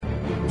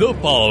The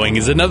following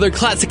is another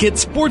Classic Hit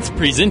Sports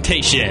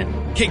presentation.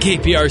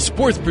 KKPR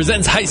Sports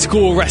presents high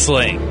school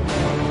wrestling.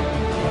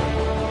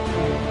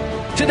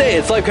 Today,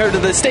 it's live coverage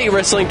of the state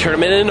wrestling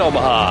tournament in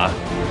Omaha.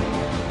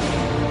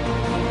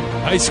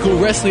 High school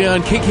wrestling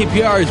on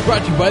KKPR is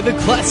brought to you by the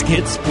Classic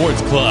Hit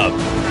Sports Club.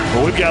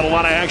 Well, we've got a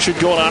lot of action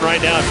going on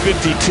right now at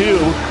 52.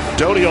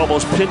 Doty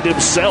almost pinned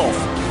himself.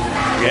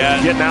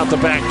 Yeah, getting out the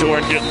back door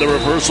and getting the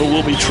reversal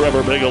will be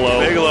Trevor Bigelow.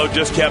 Bigelow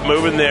just kept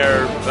moving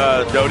there.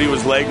 Doty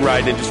was leg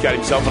riding and just got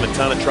himself in a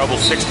ton of trouble.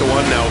 6-1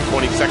 now with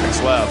 20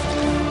 seconds left.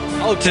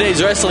 All of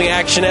today's wrestling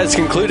action has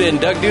concluded,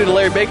 and Doug Duda and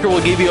Larry Baker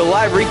will give you a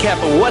live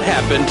recap of what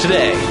happened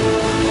today.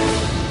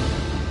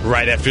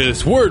 Right after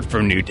this word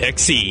from New Tech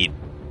Seed.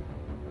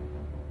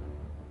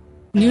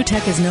 New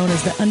Tech is known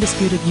as the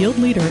undisputed yield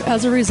leader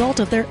as a result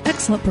of their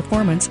excellent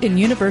performance in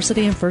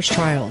university and first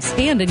trials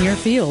and in your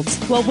fields.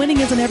 While winning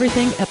isn't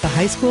everything at the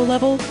high school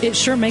level, it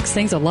sure makes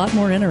things a lot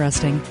more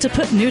interesting. To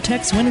put New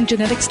Tech's winning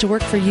genetics to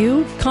work for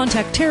you,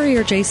 contact Terry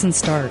or Jason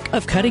Stark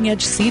of Cutting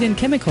Edge Seed and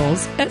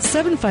Chemicals at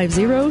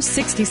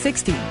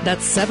 750-6060.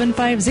 That's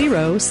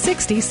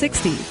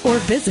 750-6060. Or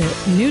visit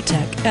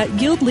newtech at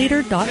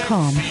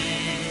yieldleader.com.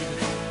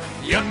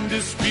 The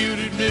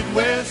undisputed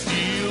Midwest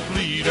yield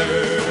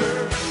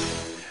leader.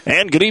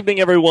 And good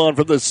evening, everyone,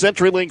 from the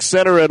CenturyLink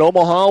Center in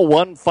Omaha.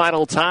 One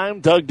final time,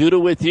 Doug Duda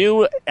with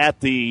you at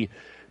the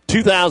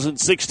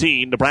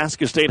 2016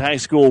 Nebraska State High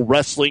School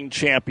Wrestling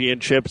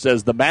Championships.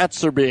 As the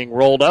mats are being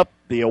rolled up,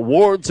 the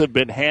awards have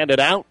been handed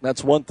out.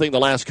 That's one thing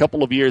the last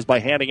couple of years, by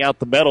handing out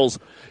the medals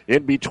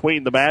in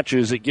between the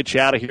matches, it gets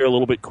you out of here a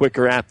little bit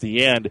quicker at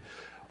the end.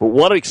 But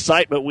what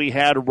excitement we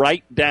had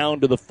right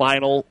down to the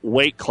final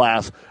weight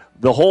class.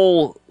 The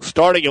whole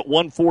starting at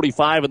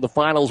 145 in the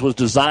finals was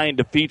designed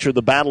to feature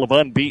the battle of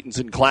unbeatens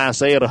in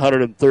Class A at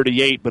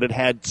 138, but it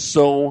had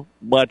so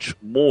much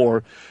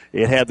more.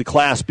 It had the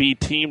Class B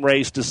team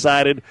race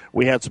decided.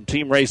 We had some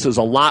team races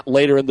a lot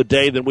later in the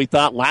day than we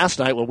thought last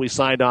night when we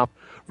signed off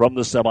from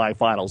the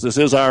semifinals. This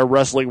is our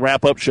Wrestling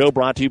Wrap-Up Show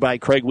brought to you by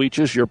Craig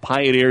Weeches, your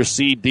Pioneer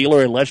Seed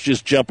dealer, and let's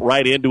just jump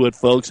right into it,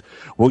 folks.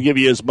 We'll give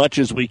you as much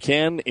as we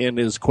can in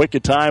as quick a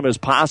time as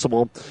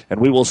possible, and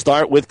we will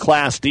start with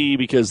Class D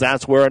because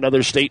that's where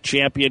another state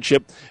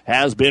championship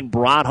has been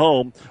brought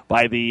home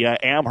by the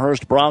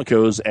Amherst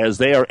Broncos as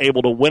they are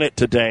able to win it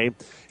today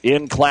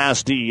in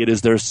Class D. It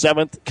is their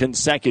 7th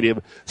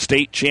consecutive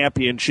state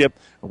championship.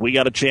 We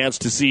got a chance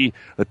to see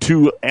the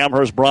two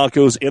Amherst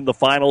Broncos in the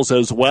finals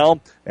as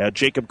well.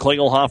 Jacob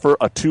Klingelhofer,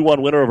 a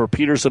 2-1 winner over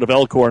Peterson of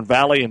Elkhorn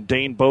Valley, and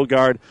Dane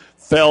Bogard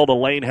fell to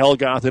Lane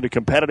Helgoth in a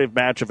competitive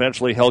match.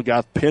 Eventually,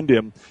 Helgoth pinned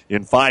him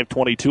in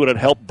 5:22, and it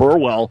helped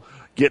Burwell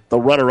get the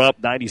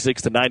runner-up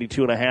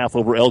 96-92.5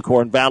 over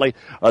Elkhorn Valley.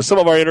 Some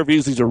of our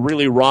interviews, these are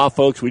really raw,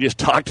 folks. We just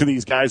talked to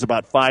these guys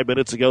about 5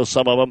 minutes ago.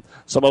 Some of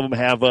them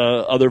have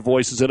other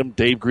voices in them.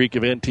 Dave Greek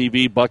of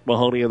NTV, Buck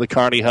Mahoney of the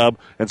Kearney Hub,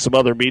 and some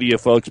other media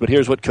folks. But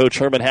here's what Coach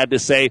Herman had to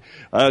say,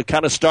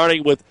 kind of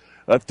starting with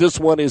if this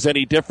one is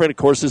any different. Of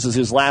course, this is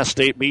his last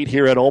state meet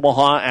here at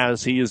Omaha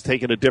as he has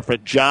taken a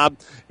different job,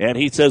 and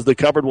he says the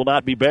cupboard will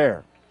not be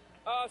bare.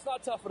 It's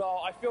not tough at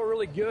all. I feel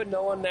really good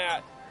knowing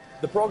that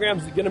the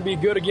program's going to be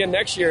good again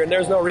next year, and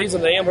there's no reason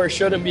that Amherst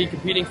shouldn't be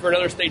competing for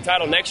another state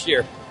title next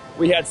year.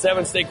 We had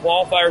 7 state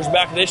qualifiers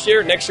back this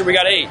year. Next year we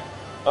got 8.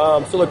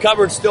 So the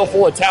cupboard's still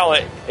full of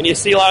talent, and you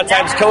see a lot of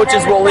times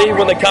coaches will leave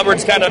when the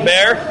cupboard's kind of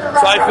bare.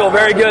 So I feel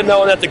very good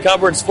knowing that the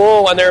cupboard's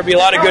full, and there will be a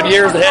lot of good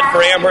years ahead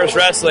for Amherst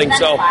Wrestling.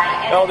 So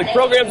the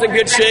program's in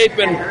good shape,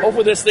 and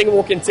hopefully this thing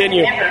will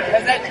continue.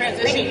 Has that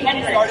transition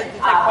started to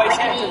take place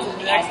since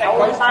the next head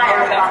coach?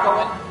 Where that's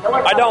going?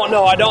 I don't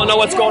know. I don't know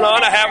what's going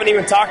on. I haven't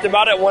even talked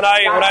about it when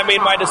I made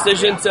my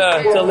decision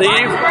to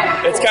leave.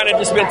 It's kind of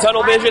just been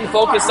tunnel vision,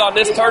 focused on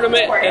this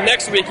tournament and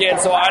next weekend.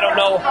 So I don't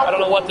know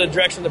what the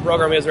direction of the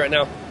program is right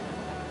now.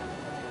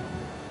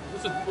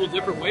 Is this a little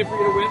different way for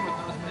you to win with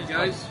not as many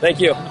guys? Thank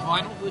you. In the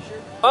finals this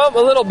year? A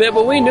little bit,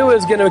 but we knew it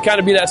was going to kind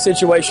of be that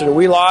situation.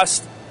 We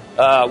lost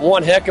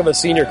one heck of a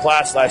senior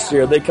class last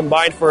year. They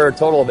combined for a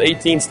total of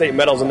 18 state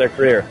medals in their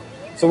career.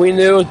 So we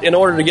knew in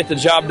order to get the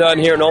job done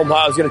here in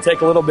Omaha, it was going to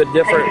take a little bit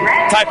different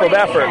type of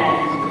effort.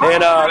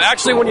 And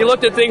actually, when you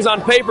looked at things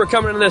on paper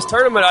coming into this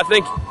tournament, I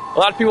think a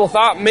lot of people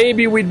thought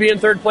maybe we'd be in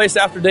third place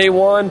after day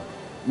one.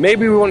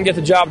 Maybe we wouldn't get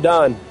the job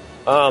done.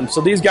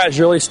 So these guys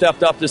really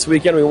stepped up this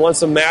weekend. We won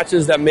some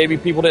matches that maybe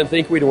people didn't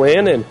think we'd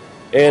win,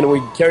 and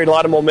we carried a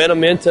lot of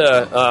momentum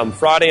into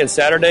Friday and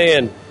Saturday,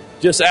 and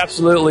just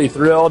absolutely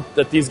thrilled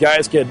that these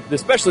guys could,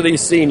 especially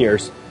these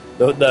seniors,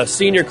 the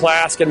senior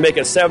class can make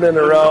it 7 in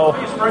a row,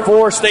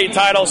 4 state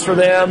titles for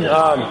them.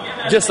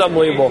 Just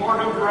unbelievable. You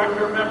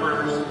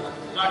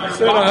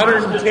said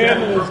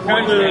 110 was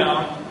kind of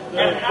the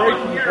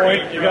breaking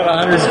point. You got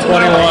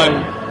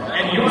 121.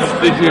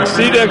 Did you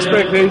exceed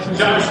expectations?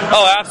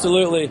 Oh,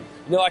 absolutely.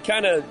 I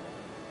kind of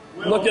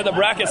looked at the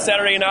bracket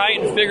Saturday night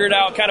and figured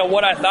out kind of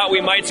what I thought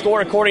we might score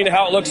according to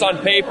how it looks on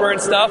paper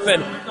and stuff,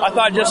 and I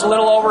thought just a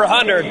little over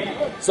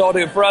 100. So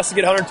for us to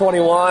get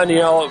 121,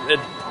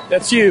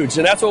 that's huge,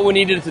 and that's what we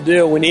needed to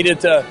do. We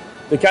needed to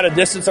to kind of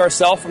distance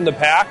ourselves from the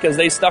pack as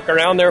they stuck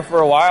around there for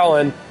a while.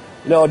 And,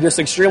 just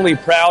extremely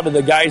proud of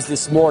the guys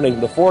this morning.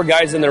 The 4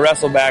 guys in the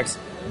wrestlebacks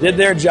did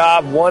their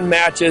job, won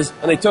matches,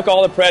 and they took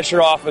all the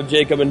pressure off of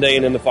Jacob and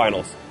Dane in the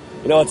finals.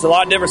 It's a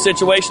lot different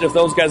situation if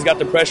those guys got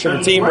the pressure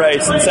of a team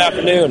race this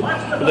afternoon.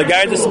 But the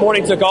guys this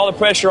morning took all the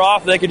pressure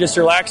off. They could just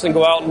relax and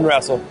go out and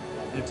wrestle.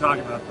 You talk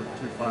about the 2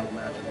 final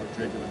matches with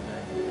Jacob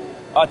and Dane.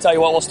 I'll tell you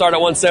what, we'll start at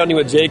 170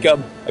 with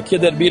Jacob, a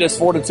kid that beat us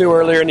 4-2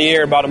 earlier in the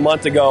year about a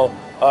month ago.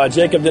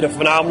 Jacob did a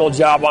phenomenal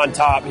job on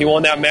top. He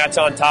won that match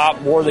on top,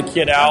 wore the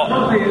kid out.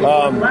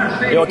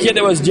 A kid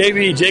that was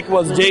JV. Jacob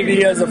was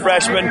JV as a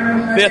freshman,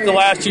 5th the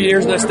last 2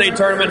 years in the state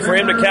tournament. For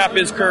him to cap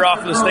his career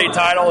off with the state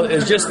title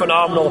is just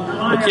phenomenal.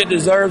 The kid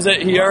deserves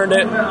it. He earned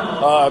it.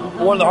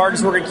 One of the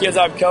hardest working kids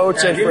I've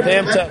coached, and for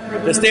him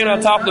to stand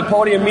on top of the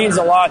podium means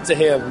a lot to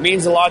him.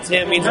 Means a lot to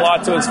him. Means a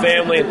lot to his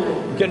family.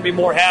 Couldn't be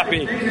more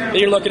happy. Then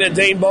you're looking at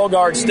Dane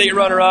Bogard, state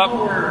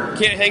runner-up.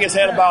 Can't hang his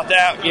head about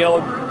that.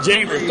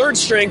 JV, 3rd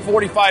string,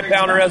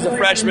 45-pounder as a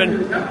freshman.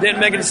 Didn't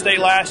make it to state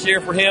last year.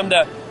 For him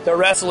to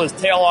wrestle his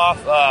tail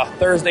off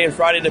Thursday and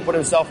Friday to put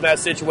himself in that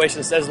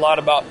situation says a lot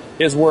about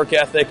his work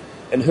ethic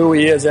and who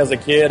he is as a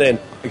kid, and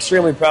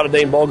extremely proud of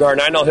Dane Bogard,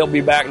 and I know he'll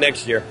be back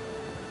next year.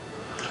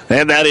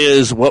 And that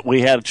is what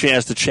we had a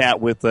chance to chat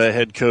with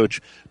head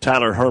coach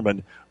Tyler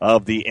Herman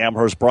of the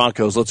Amherst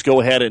Broncos. Let's go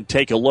ahead and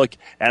take a look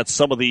at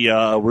some of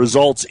the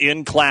results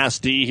in Class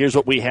D. Here's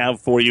what we have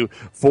for you.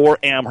 For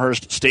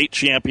Amherst, state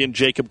champion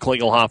Jacob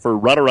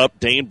Klingelhofer, runner-up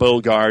Dane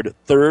Bogard,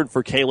 3rd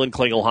for Kalen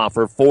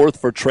Klingelhofer, 4th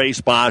for Trace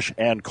Bosch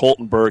and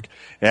Colton Burke,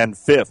 and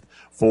 5th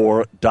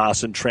for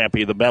Dawson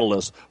Trampy, the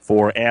medalist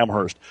for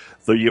Amherst.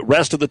 The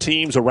rest of the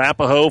teams,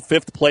 Arapahoe,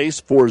 5th place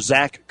for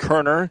Zach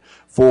Kerner.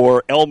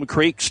 For Elm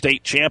Creek,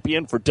 state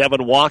champion for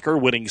Devin Walker,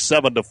 winning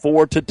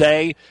 7-4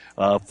 today.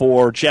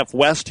 For Jeff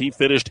West, he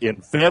finished in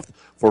 5th.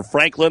 For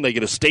Franklin, they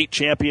get a state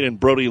champion in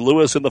Brody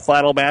Lewis in the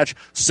final match,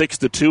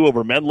 6-2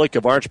 over Menlick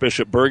of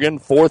Archbishop Bergen.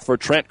 4th for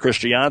Trent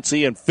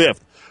Christianci, and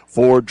 5th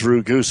for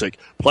Drew Gusick.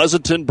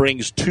 Pleasanton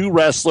brings 2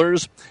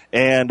 wrestlers,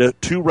 and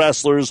 2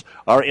 wrestlers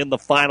are in the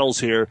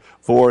finals here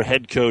for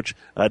head coach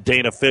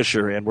Dana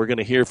Fisher, and we're going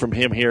to hear from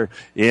him here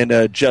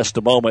in just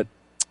a moment.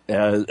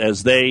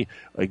 As they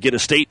get a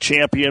state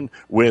champion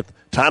with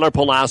Tyler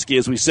Pulaski.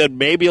 As we said,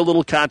 maybe a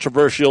little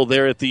controversial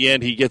there at the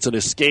end. He gets an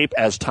escape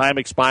as time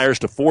expires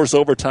to force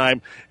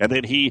overtime, and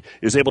then he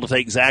is able to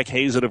take Zach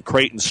Hazen of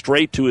Creighton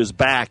straight to his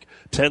back.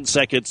 10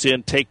 seconds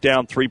in, take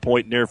down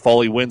 3-point near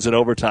fall. He wins in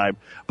overtime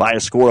by a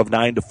score of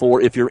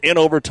 9-4. If you're in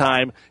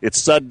overtime,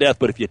 it's sudden death,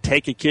 but if you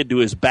take a kid to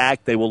his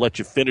back, they will let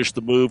you finish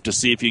the move to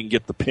see if you can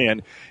get the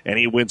pin, and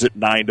he wins it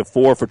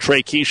 9-4. For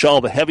Trey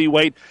Keyshaw, the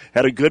heavyweight,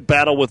 had a good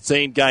battle with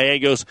Zane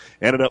Gallegos,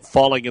 ended up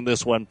falling in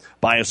this one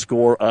by a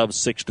score of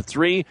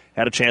 6-3.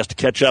 Had a chance to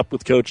catch up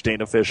with Coach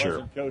Dana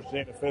Fisher. Coach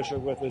Dana Fisher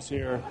with us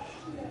here.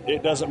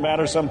 It doesn't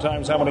matter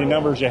sometimes how many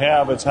numbers you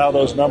have, it's how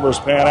those numbers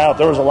pan out.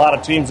 There was a lot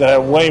of teams that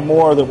had way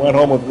more that went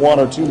home with 1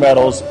 or 2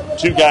 medals.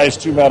 2 guys,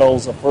 2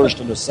 medals, a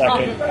first and a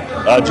second.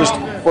 Just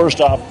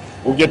first off,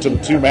 we'll get to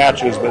the 2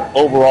 matches, but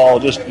overall,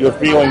 just your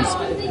feelings.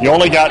 You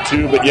only got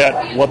 2, but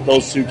yet what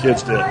those 2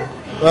 kids did.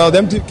 Well,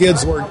 them 2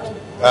 kids worked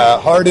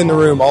hard in the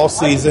room all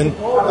season.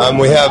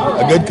 We have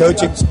a good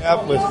coaching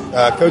staff with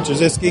Coach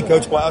Oziski,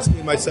 Coach Pulaski,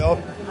 and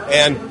myself.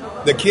 And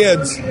the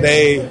kids,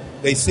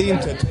 they seem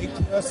to take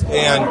to us,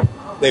 and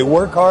they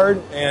work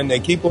hard, and they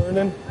keep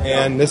learning.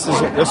 And this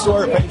is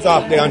where it pays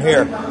off down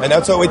here. And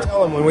that's what we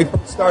tell them when we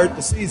first start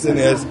the season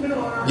is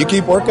you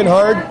keep working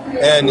hard,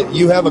 and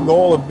you have a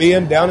goal of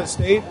being down at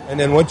state. And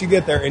then once you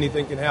get there,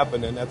 anything can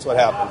happen, and that's what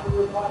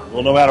happened.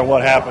 Well, no matter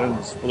what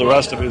happens for the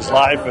rest of his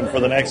life and for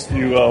the next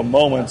few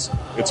moments,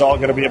 it's all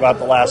going to be about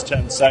the last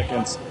 10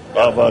 seconds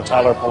of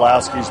Tyler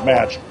Pulaski's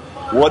match.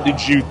 What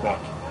did you think?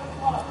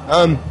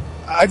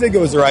 I think it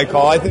was the right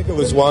call. I think it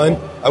was one.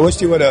 I wish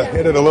he would have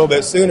hit it a little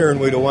bit sooner and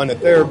we'd have won it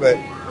there, but,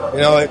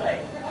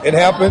 it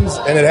happens,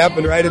 and it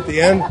happened right at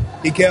the end.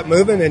 He kept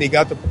moving, and he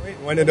got the point,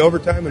 and went into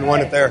overtime and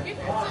won it there.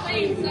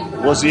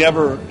 Was he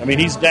ever,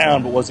 he's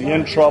down, but was he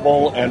in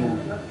trouble?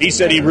 And he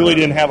said he really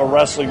didn't have a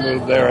wrestling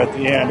move there at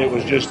the end. It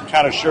was just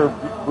kind of sheer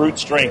brute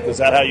strength. Is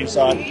that how you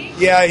saw it?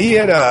 Yeah, he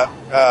had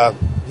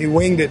he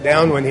winged it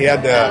down when he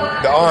had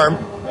the arm,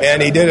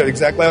 and he did it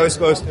exactly how he was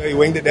supposed to. He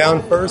winged it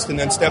down first and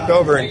then stepped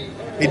over, and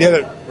he did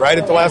it right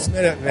at the last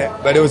minute,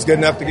 but it was good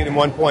enough to get him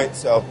 1 point,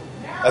 so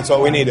that's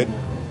what we needed.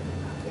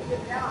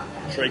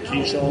 Trey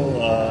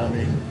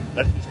Keyshaw,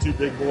 that's just 2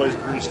 big boys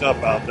greased up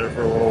out there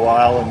for a little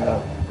while,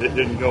 and it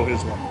didn't go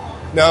his way.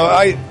 No,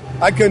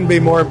 I couldn't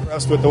be more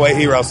impressed with the way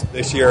he wrestled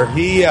this year.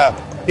 He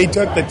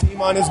took the team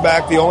on his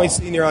back, the only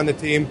senior on the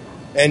team,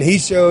 and he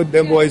showed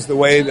them boys the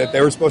way that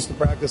they were supposed to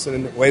practice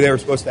and the way they were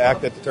supposed to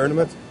act at the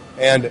tournaments,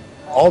 and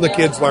all the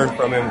kids learned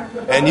from him,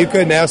 and you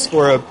couldn't ask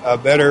for a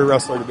better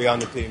wrestler to be on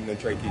the team than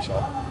Trey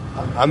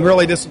Keyshaw. I'm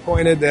really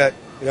disappointed that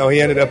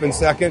he ended up in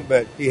second,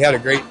 but he had a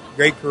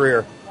great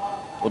career.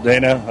 Well,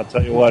 Dana, I'll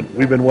tell you what,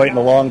 we've been waiting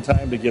a long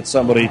time to get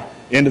somebody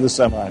into the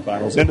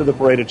semifinals, into the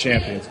Parade of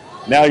Champions.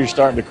 Now you're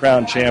starting to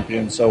crown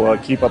champions, so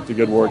keep up the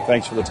good work.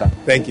 Thanks for the time.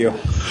 Thank you.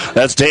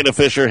 That's Dana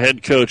Fisher,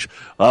 head coach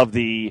of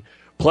the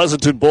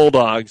Pleasanton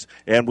Bulldogs,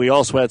 and we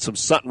also had some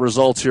Sutton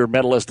results here.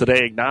 Medalist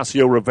today,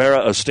 Ignacio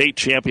Rivera, a state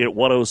champion at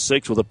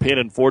 106 with a pin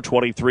in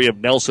 423 of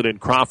Nelson and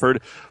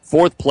Crawford.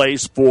 Fourth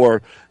place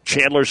for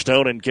Chandler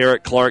Stone and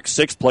Garrett Clark.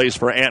 Sixth place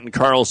for Anton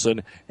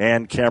Carlson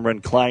and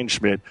Cameron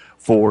Kleinschmidt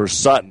for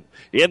Sutton.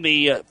 In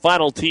the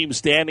final team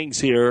standings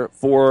here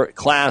for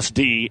Class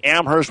D,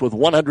 Amherst with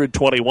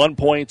 121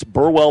 points,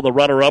 Burwell the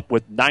runner-up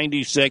with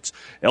 96,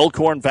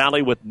 Elkhorn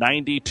Valley with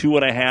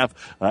 92.5.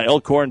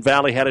 Elkhorn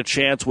Valley had a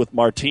chance with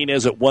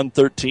Martinez at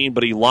 113,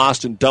 but he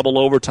lost in double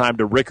overtime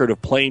to Rickard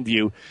of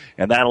Plainview,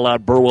 and that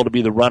allowed Burwell to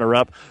be the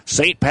runner-up.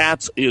 St.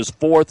 Pat's is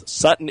fourth,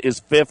 Sutton is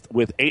fifth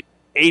with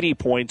 80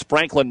 points,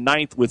 Franklin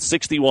ninth with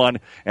 61,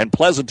 and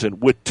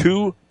Pleasanton with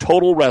 2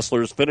 total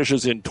wrestlers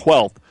finishes in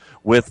 12th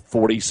with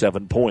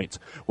 47 points.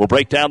 We'll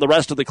break down the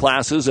rest of the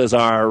classes as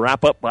our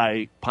wrap-up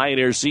by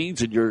Pioneer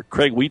Seeds, and your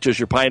Craig Weeches,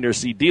 your Pioneer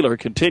Seed dealer,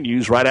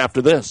 continues right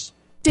after this.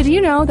 Did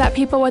you know that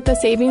people with a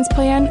savings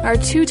plan are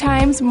 2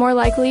 times more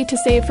likely to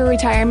save for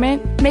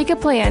retirement? Make a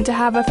plan to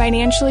have a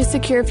financially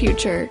secure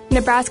future.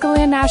 Nebraska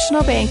Land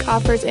National Bank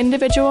offers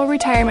individual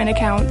retirement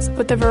accounts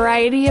with a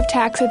variety of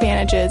tax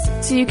advantages,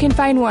 so you can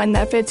find one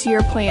that fits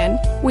your plan.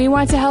 We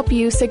want to help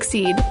you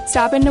succeed.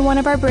 Stop into one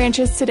of our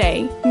branches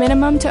today.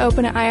 Minimum to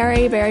open an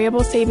IRA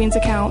variable savings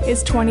account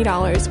is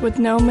 $20 with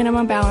no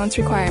minimum balance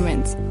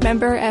requirements.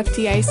 Member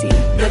FDIC.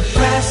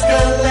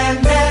 Nebraska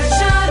Land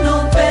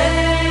National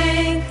Bank.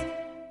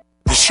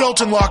 The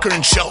Shelton Locker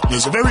in Shelton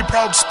is a very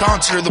proud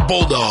sponsor of the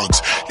Bulldogs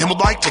and would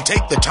like to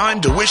take the time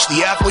to wish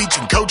the athletes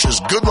and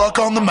coaches good luck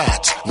on the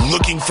mats.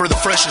 Looking for the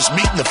freshest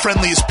meat and the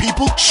friendliest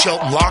people?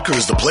 Shelton Locker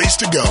is the place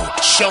to go.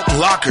 Shelton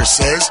Locker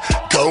says,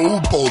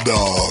 go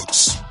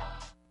Bulldogs.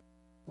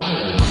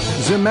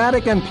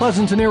 Zimatic and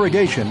Pleasanton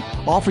Irrigation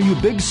offer you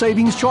big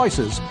savings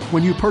choices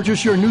when you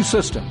purchase your new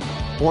system.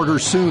 Order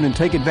soon and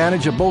take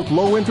advantage of both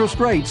low interest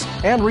rates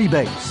and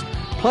rebates.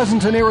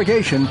 Pleasanton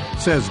Irrigation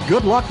says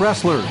good luck,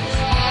 wrestlers.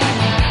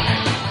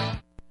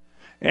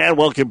 And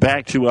welcome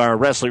back to our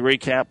wrestling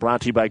recap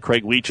brought to you by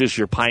Craig Weeches,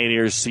 your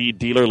Pioneer Seed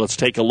dealer. Let's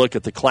take a look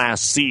at the Class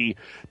C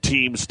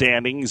team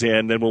standings,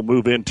 and then we'll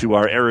move into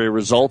our area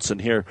results and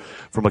hear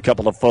from a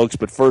couple of folks.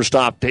 But first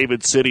off,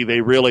 David City,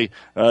 they really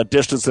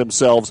distanced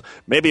themselves.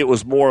 Maybe it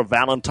was more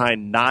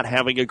Valentine not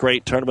having a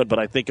great tournament, but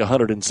I think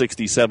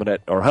 167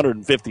 or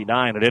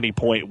 159 at any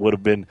point would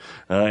have been,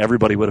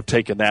 everybody would have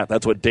taken that.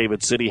 That's what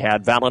David City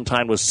had.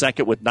 Valentine was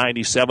second with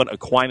 97,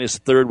 Aquinas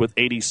third with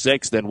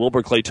 86, then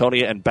Wilbur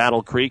Claytonia and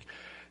Battle Creek.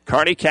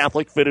 Kearney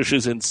Catholic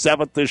finishes in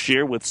 7th this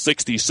year with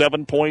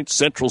 67 points.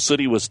 Central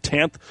City was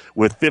 10th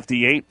with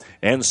 58,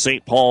 and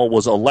St. Paul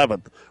was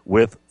 11th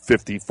with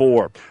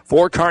 54.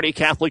 For Kearney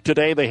Catholic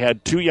today, they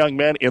had 2 young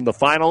men in the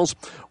finals.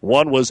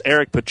 One was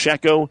Eric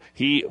Pacheco.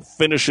 He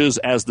finishes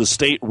as the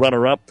state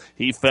runner-up.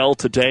 He fell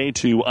today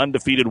to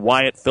undefeated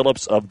Wyatt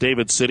Phillips of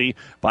David City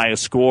by a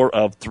score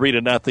of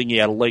 3-0. He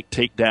had a late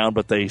takedown,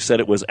 but they said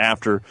it was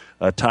after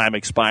time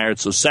expired.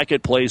 So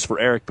second place for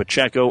Eric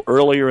Pacheco.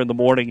 Earlier in the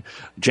morning,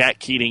 Jack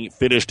Keating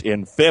finished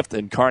in 5th,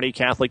 and Kearney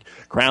Catholic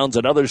crowns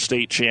another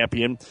state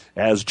champion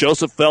as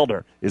Joseph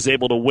Feldner is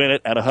able to win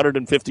it at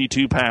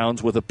 152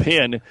 pounds with a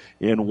pin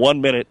in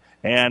 1 minute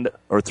and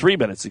 3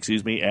 minutes,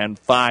 and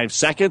 5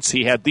 seconds.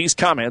 He had these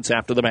comments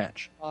after the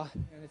match. And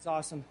it's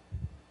awesome.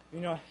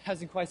 It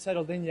hasn't quite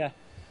settled in yet,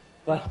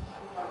 but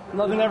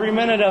loving every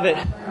minute of it.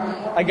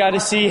 I got to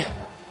see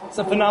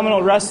some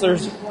phenomenal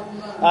wrestlers.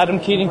 Adam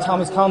Keating,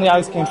 Thomas Conley,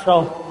 Alex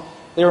Cantrell.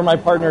 They were my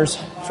partners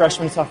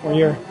freshman and sophomore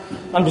year.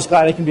 I'm just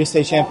glad I can be a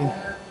state champion.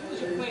 What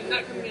was your point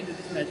not coming into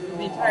this match, but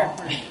the entire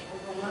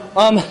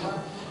tournament?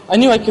 I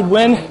knew I could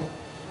win.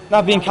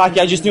 Not being cocky,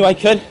 I just knew I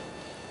could.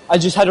 I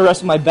just had to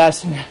wrestle my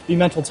best and be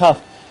mental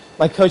tough.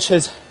 My coach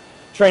has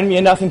trained me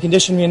enough and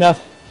conditioned me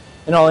enough,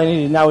 and all I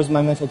needed now was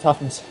my mental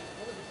toughness.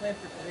 What was the plan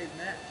for today's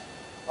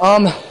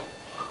match?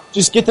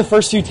 Just get the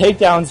first few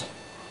takedowns.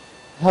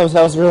 That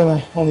was really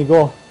my only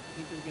goal.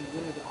 You think you were going to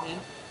win with a pin?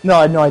 No,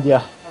 I had no idea.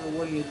 How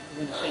rewarding is it to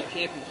win the state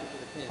championship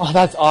with a pin? Oh,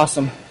 that's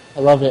awesome. I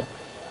love it.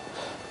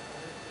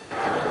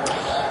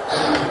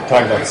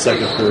 Talk about the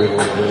second period a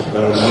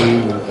little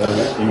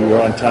bit. You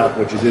were on top.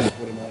 What you did to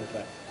put him on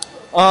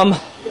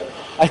attack.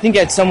 I think I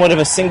had somewhat of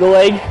a single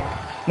leg.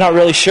 Not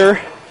really sure.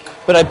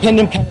 But I pinned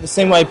him kind of the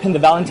same way I pinned the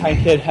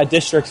Valentine kid at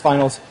districts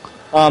finals.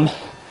 I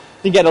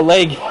think he had a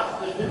leg.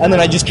 And then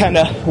I just kind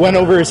of went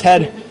over his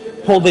head,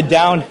 pulled it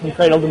down, and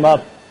cradled him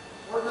up.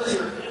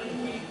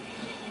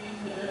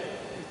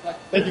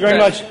 Thank you very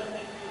much.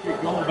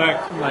 Going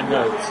back to my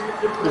notes,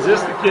 is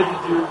this the kid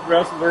that you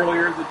wrestled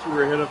earlier that you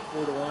were hit up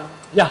 4-1?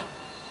 Yeah,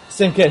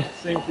 same kid.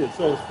 Same kid.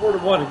 So it's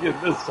 4-1 again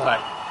this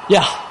time.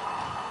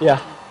 Yeah.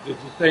 Did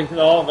you think at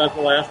all about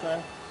the last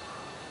time?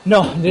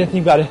 No, I didn't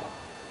think about it.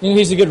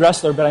 He's a good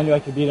wrestler, but I knew I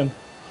could beat him.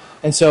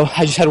 And so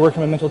I just had to work on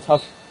my mental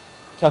tough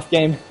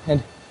game.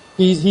 And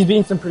he's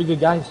beating some pretty good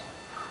guys.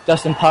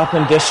 Dustin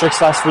Poppin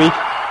districts last week.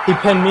 he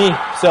pinned me,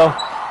 so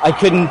I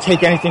couldn't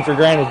take anything for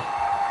granted.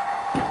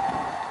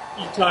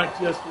 You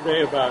talked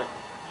yesterday about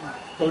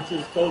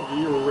coaches told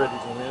you were ready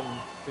to win,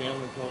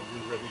 family told you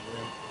were ready to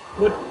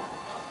win.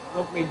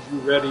 What made you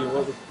ready, and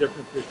what was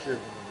different this year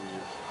than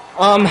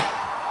other years?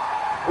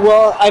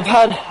 Well, I've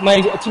had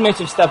my teammates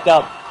have stepped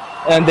up,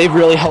 and they've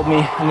really helped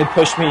me, and they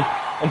pushed me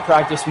and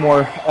practice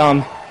more.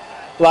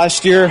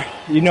 Last year,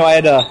 I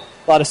had a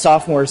lot of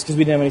sophomores because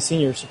we didn't have any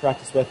seniors to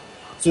practice with.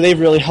 So they've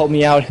really helped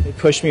me out. They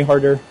pushed me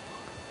harder.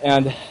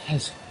 And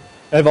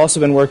I've also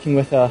been working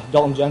with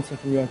Dalton Jensen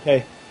from UNK,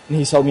 and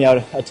he's helped me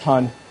out a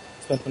ton.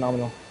 It's been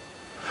phenomenal.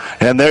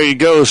 And there you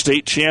go,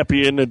 state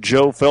champion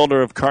Joe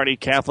Felder of Kearney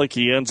Catholic.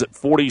 He ends at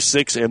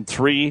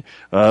 46-3.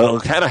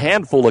 Had a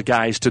handful of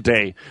guys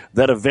today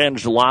that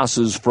avenged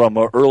losses from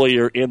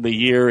earlier in the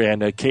year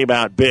and came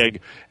out big.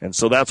 And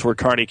so that's where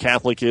Kearney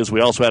Catholic is.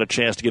 We also had a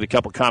chance to get a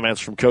couple comments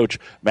from Coach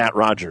Matt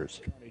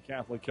Rogers. Kearney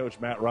Catholic coach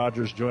Matt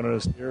Rogers joining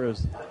us here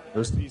as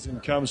the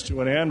season comes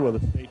to an end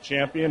with a state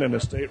champion and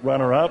a state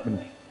runner-up. And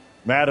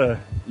Matt,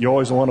 you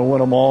always want to win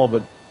them all,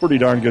 but pretty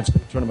darn good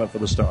tournament for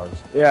the Stars.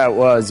 Yeah, it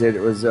was.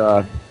 It was,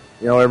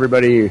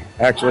 everybody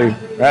actually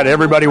had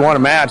everybody won a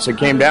match. It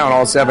came down.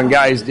 All 7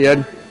 guys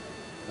did.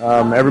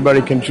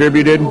 Everybody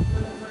contributed.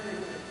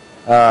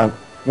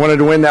 Wanted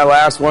to win that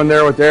last one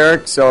there with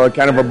Eric, so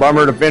kind of a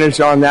bummer to finish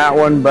on that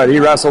one, but he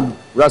wrestled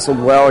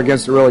well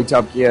against a really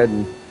tough kid,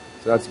 and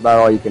so that's about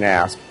all you can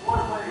ask.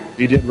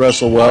 He did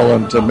wrestle well,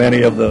 and to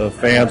many of the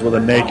fans with a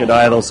naked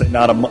eye, they'll say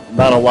not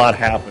a lot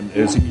happened.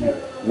 Is he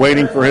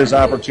waiting for his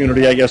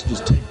opportunity, I guess,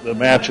 just take the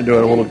match into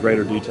a little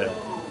greater detail?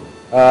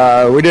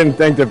 We didn't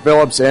think that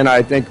Phillips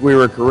I think we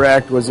were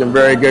correct, was in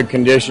very good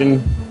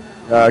condition,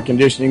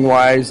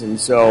 conditioning-wise, and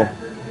so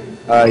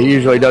he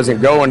usually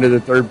doesn't go into the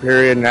third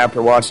period, and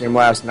after watching him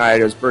last night,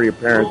 it was pretty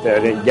apparent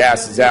that he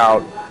gasses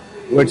out,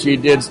 which he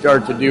did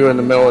start to do in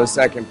the middle of the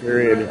second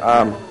period.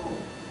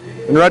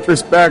 In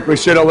retrospect, we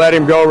should have let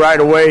him go right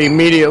away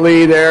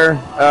immediately there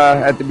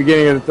at the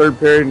beginning of the third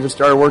period and just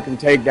started working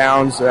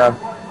takedowns.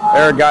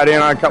 Eric got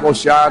in on a couple of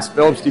shots.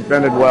 Phillips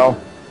defended well.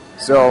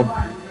 So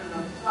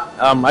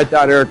I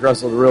thought Eric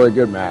wrestled a really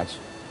good match.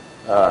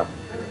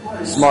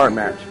 Smart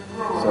match.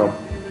 So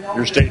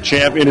your state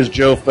champion is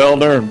Joe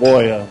Felder, and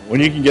boy,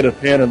 when you can get a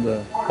pin in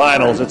the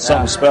finals, it's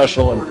something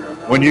special. And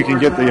when you can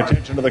get the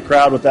attention of the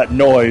crowd with that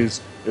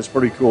noise, it's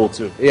pretty cool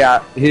too.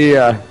 Yeah,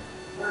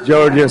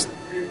 Joe just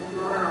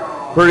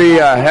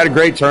had a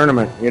great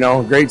tournament,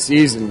 great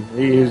season.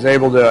 He was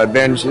able to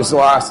avenge his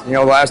loss.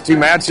 The last 2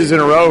 matches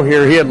in a row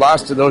here, he had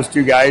lost to those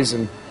 2 guys,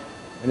 and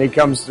he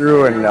comes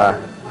through and,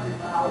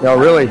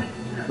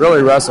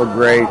 really wrestled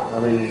great. I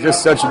mean, he's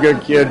just such a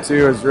good kid,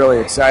 too. It's really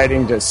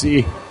exciting to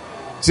see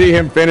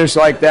him finish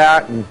like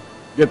that and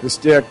get the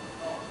stick.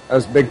 That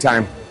was big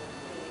time.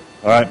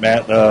 All right,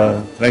 Matt,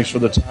 thanks for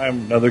the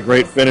time. Another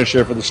great finish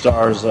here for the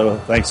Stars.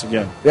 Thanks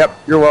again. Yep,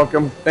 you're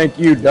welcome. Thank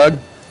you, Doug,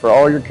 for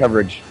all your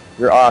coverage.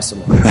 You're awesome.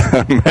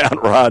 Matt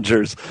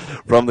Rogers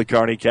from the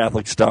Kearney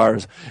Catholic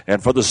Stars.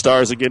 And for the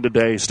Stars again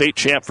today, state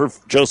champ for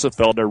Joseph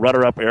Felder,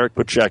 runner-up Eric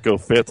Pacheco,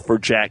 5th for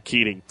Jack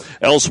Keating.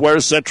 Elsewhere,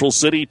 Central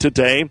City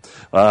today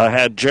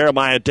had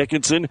Jeremiah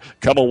Dickinson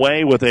come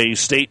away with a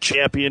state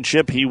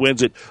championship. He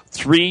wins it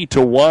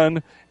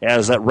 3-1.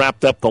 As that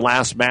wrapped up the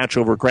last match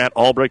over Grant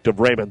Albrecht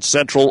of Raymond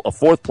Central. A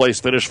 4th-place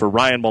finish for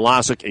Ryan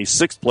Molasic, a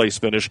 6th-place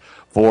finish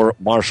for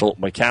Marshall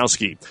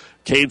Mikowski.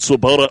 Cade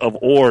Swoboda of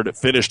Ord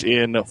finished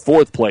in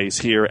 4th place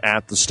here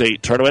at the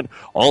state tournament.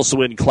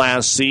 Also in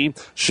Class C,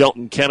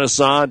 Shelton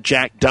Kennesaw,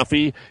 Jack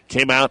Duffy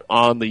came out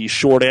on the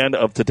short end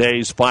of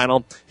today's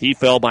final. He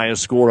fell by a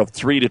score of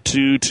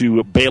 3-2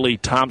 to Bailey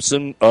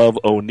Thompson of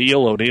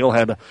O'Neill. O'Neill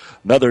had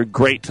another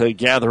great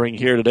gathering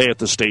here today at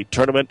the state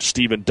tournament.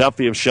 Stephen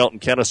Duffy of Shelton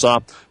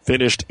Kennesaw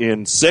finished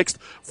in 6th.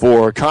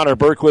 For Connor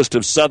Berquist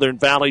of Southern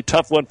Valley,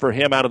 tough one for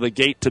him out of the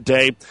gate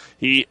today.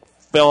 He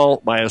fell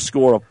by a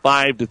score of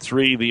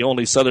 5-3. The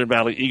only Southern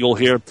Valley Eagle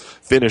here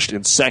finished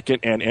in 2nd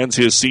and ends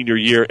his senior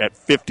year at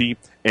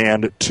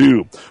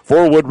 50-2.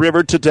 For Wood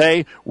River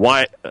today,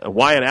 Wyatt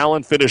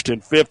Allen finished in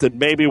 5th, and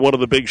maybe one of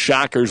the big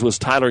shockers was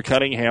Tyler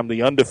Cunningham,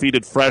 the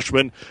undefeated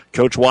freshman,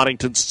 Coach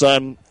Waddington's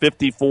son,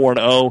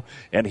 54-0,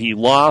 and he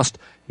lost.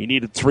 He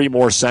needed 3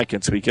 more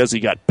seconds because he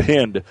got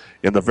pinned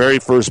in the very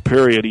first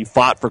period. He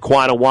fought for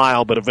quite a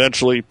while, but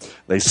eventually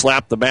they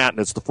slapped the mat, and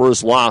it's the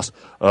first loss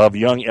of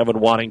young Evan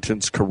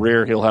Waddington's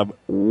career. He'll have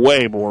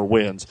way more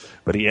wins,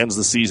 but he ends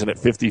the season at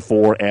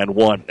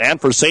 54-1.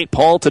 And for St.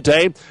 Paul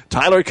today,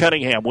 Tyler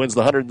Cunningham wins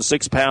the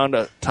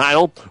 106-pound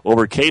title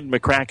over Caden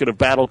McCracken of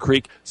Battle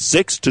Creek,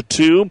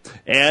 6-2,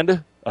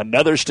 and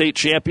another state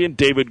champion,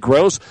 David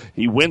Gross.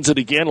 He wins it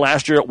again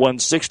last year at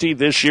 160,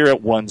 this year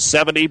at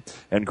 170,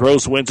 and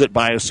Gross wins it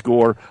by a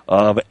score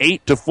of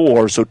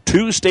 8-4. So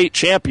 2 state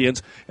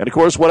champions. And, of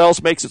course, what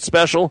else makes it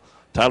special?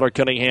 Tyler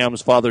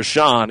Cunningham's father,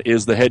 Sean,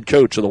 is the head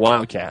coach of the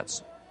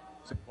Wildcats.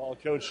 St. Paul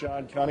coach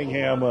Sean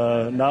Cunningham,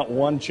 not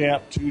 1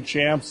 champ, 2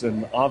 champs,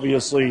 and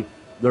obviously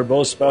they're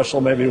both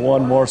special, maybe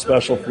one more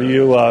special for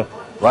you.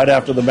 Right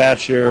after the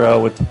match here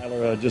with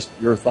Tyler, just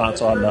your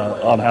thoughts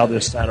on how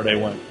this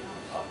Saturday went.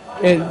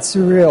 it's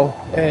surreal.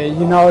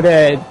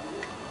 To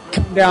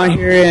come down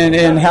here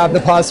and have the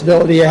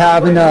possibility of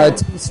having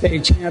 2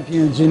 state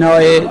champions,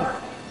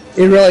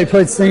 it really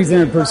puts things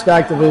in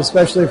perspective,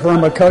 especially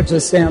from a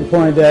coach's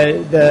standpoint,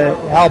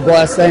 how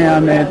blessed I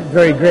am and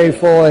very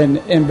grateful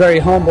and very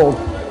humbled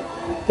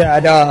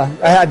that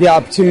I had the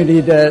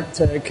opportunity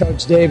to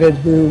coach David,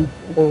 who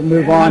will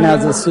move on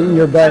as a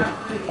senior, but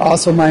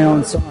also my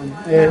own son.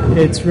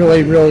 It's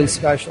really, really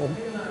special.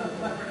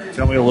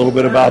 Tell me a little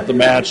bit about the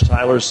match.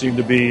 Tyler seemed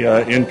to be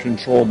in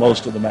control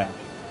most of the match.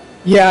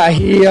 Yeah,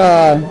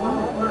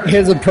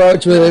 his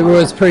approach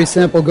was pretty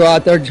simple. Go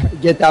out there,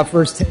 get that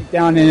first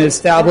takedown, and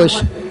establish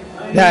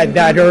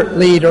that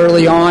lead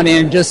early on,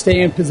 and just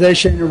stay in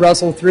position and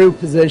wrestle through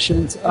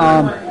positions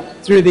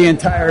through the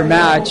entire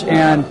match.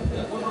 And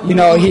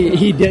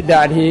he did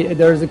that.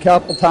 There was a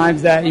couple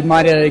times that he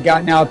might have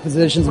gotten out of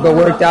positions, but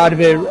worked out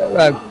of it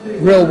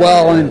real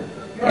well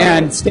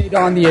and stayed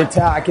on the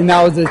attack. And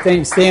that was the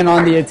thing, staying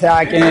on the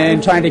attack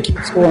and trying to keep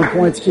scoring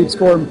points.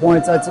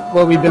 That's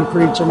what we've been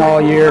preaching all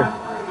year.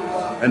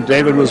 And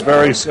David was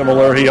very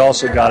similar. He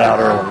also got out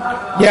early.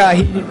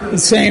 Yeah,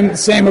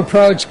 same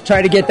approach.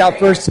 Try to get that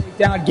first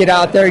takedown, get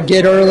out there,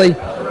 get early,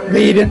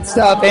 lead and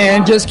stuff,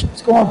 and just keep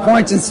scoring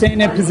points and staying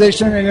in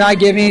position and not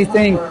give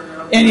anything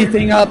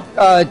up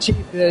cheap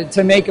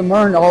to make them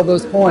earn all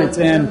those points.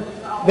 And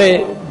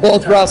they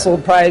both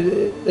wrestled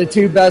probably the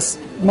 2 best,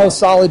 most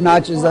solid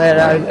matches that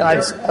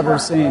I've ever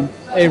seen.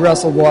 They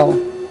wrestled well.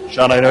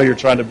 Sean, I know you're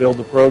trying to build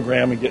the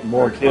program and get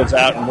more kids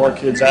out and more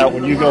kids out.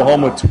 When you go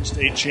home with 2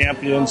 state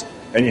champions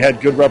and you had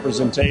good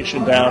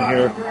representation down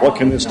here, what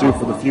can this do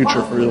for the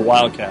future for the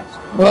Wildcats?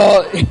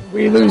 Well,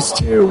 we lose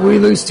 2. We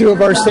lose 2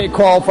 of our state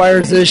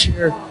qualifiers this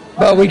year,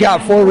 but we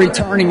got 4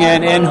 returning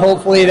in, and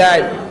hopefully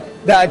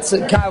that's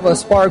kind of a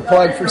spark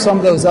plug for some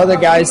of those other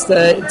guys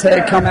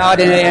to come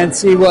out and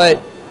see what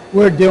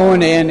we're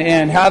doing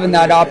and having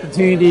that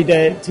opportunity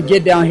to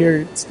get down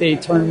here at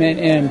state tournament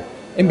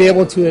and be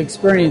able to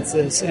experience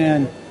this.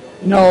 And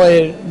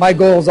my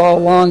goals all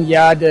along,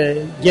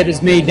 to get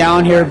as many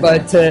down here,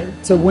 but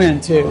to win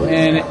too.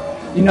 And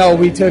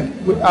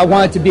I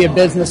want it to be a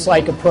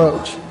business-like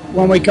approach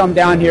when we come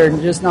down here,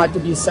 and just not to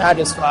be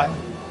satisfied.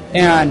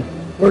 And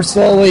we're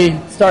slowly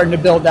starting to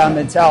build that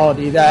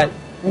mentality that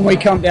when we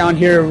come down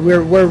here,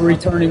 we're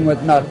returning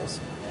with medals.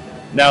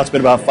 Now it's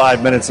been about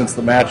 5 minutes since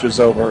the match is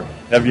over.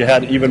 Have you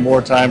had even more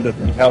time to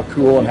think how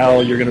cool and how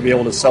you're going to be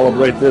able to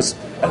celebrate this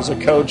as a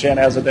coach and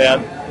as a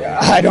dad?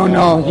 I don't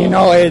know.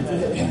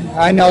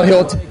 I know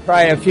he'll take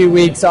probably a few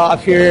weeks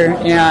off here,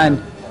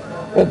 and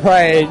we'll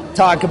probably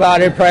talk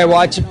about it, probably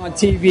watch it on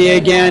TV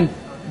again.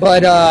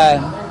 But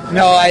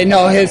no, I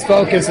know his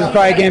focus is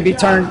probably going to be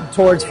turned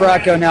towards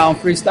Freco now,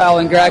 freestyle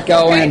and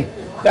Greco, and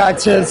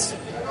that's his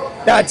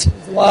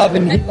love,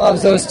 and he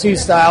loves those 2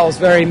 styles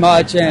very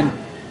much, and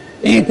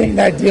anything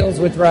that deals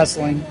with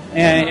wrestling,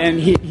 and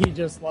he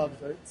just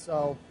loves it.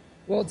 So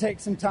we'll take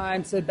some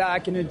time, sit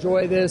back and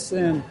enjoy this,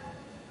 and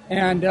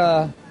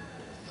enjoy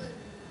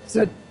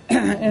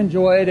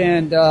it,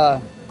 and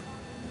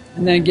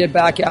then get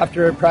back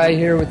after it probably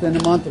here within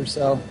a month or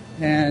so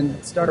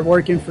and start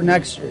working for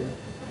next year.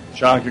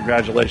 Sean,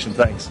 congratulations.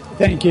 Thanks.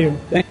 Thank you.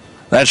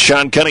 That's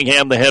Sean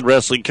Cunningham, the head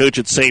wrestling coach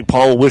at St.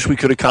 Paul. Wish we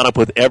could have caught up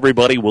with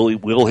everybody.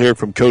 We'll hear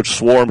from Coach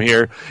Swarm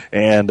here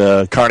and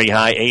Kearney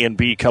High A and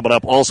B coming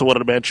up. Also wanted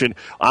to mention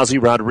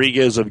Ozzy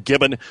Rodriguez of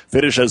Gibbon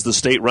finished as the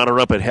state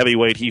runner-up at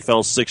heavyweight. He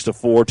fell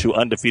 6-4 to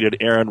undefeated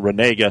Aaron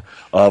Renega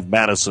of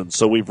Madison.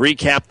 So we've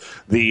recapped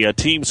the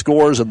team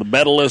scores and the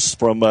medalists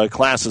from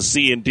classes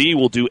C and D.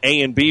 We'll do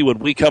A and B when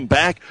we come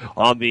back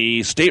on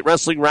the State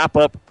Wrestling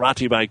Wrap-Up, brought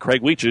to you by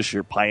Craig Weechish,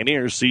 your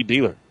Pioneer Seed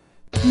dealer.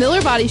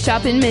 Miller Body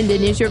Shop in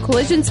Minden is your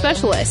collision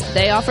specialist.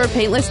 They offer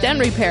paintless dent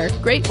repair,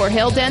 great for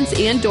hail dents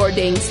and door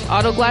dings,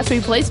 auto glass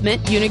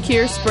replacement,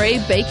 Unicure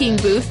spray baking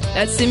booth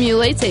that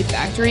simulates a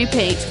factory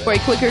paint for a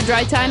quicker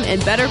dry time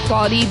and better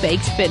quality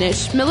baked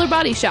finish. Miller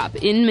Body Shop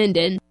in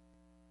Minden.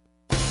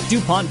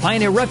 DuPont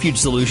Pioneer Refuge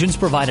Solutions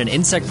provide an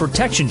insect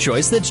protection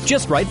choice that's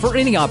just right for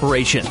any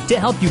operation to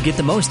help you get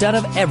the most out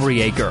of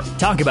every acre.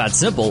 Talk about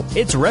simple,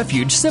 it's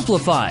Refuge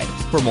simplified.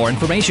 For more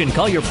information,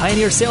 call your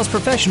Pioneer sales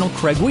professional,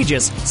 Craig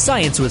Weegis.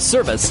 Science with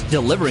service,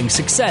 delivering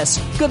success.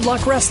 Good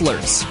luck,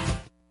 wrestlers.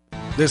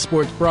 This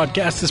sports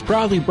broadcast is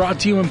proudly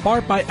brought to you in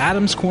part by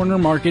Adams Corner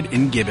Market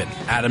in Gibbon.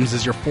 Adams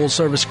is your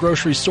full-service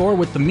grocery store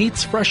with the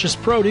meat's freshest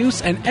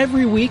produce, and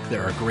every week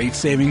there are great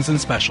savings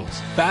and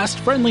specials. Fast,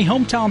 friendly,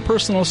 hometown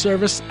personal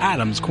service,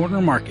 Adams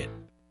Corner Market.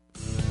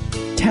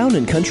 Town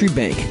and Country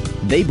Bank.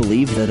 They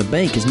believe that a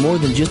bank is more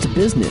than just a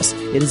business.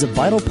 It is a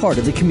vital part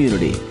of the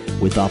community.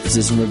 With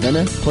offices in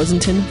Ravenna,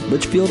 Pleasanton,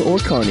 Litchfield, or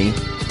Kearney,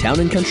 Town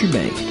and Country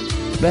Bank.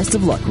 Best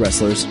of luck,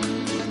 wrestlers.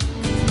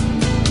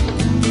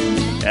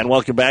 And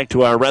welcome back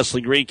to our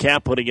wrestling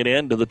recap, putting it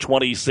into the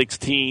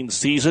 2016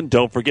 season.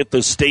 Don't forget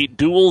the state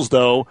duels,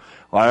 though,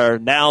 are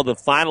now the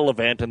final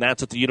event, and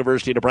that's at the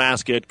University of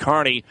Nebraska at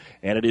Kearney,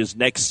 and it is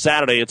next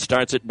Saturday. It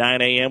starts at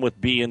 9 a.m.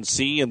 with B and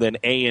C, and then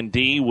A and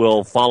D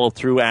will follow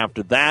through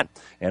after that,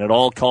 and it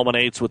all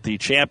culminates with the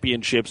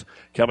championships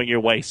coming your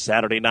way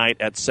Saturday night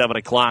at 7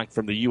 o'clock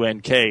from the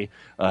UNK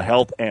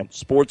Health and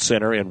Sports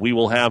Center, and we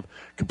will have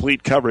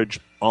complete coverage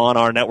on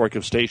our network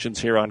of stations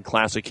here on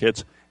Classic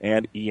Hits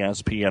and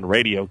ESPN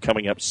Radio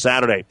coming up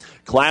Saturday.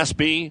 Class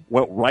B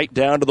went right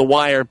down to the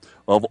wire.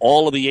 Of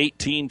all of the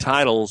 18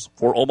 titles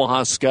for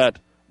Omaha Skutt,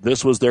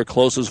 this was their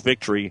closest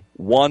victory,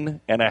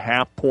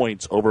 1.5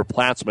 points over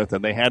Plattsmouth,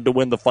 and they had to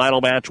win the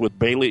final match with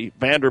Bailey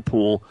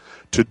Vanderpool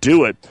to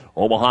do it.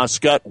 Omaha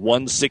Skutt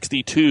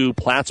 162,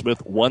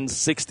 Plattsmouth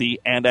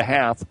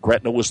 160.5.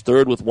 Gretna was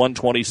third with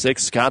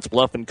 126.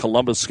 Scottsbluff and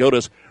Columbus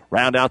SCOTUS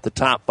round out the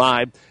top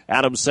 5.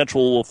 Adams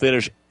Central will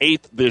finish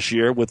 8th this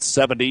year with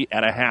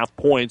 70.5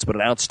 points, but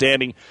an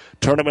outstanding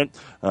tournament.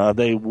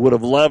 They would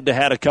have loved to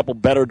have had a couple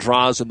better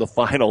draws in the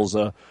finals.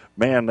 Down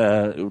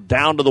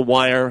to the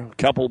wire.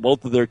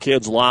 Both of their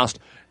kids lost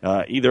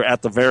either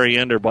at the very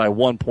end or by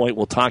 1 point.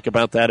 We'll talk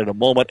about that in a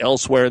moment.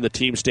 Elsewhere in the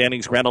team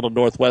standings, Grand Island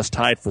Northwest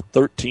tied for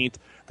 13th.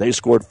 They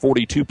scored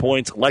 42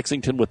 points.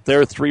 Lexington, with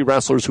their 3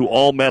 wrestlers who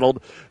all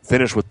medaled,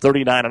 finished with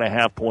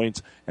 39.5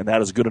 points, and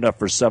that is good enough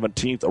for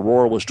 17th.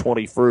 Aurora was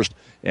 21st,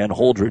 and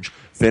Holdridge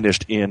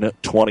finished in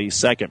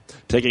 22nd.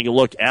 Taking a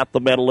look at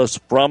the medalists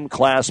from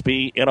Class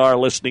B in our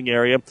listening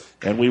area,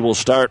 and we will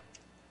start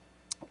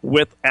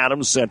with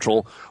Adams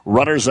Central.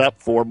 Runners-up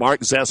for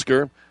Mark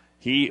Zesker.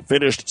 He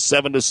finished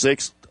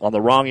 7-6 on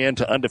the wrong end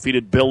to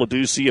undefeated Bill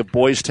LaDucey of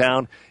Boys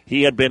Town.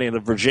 He had been in the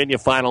Virginia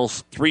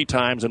finals 3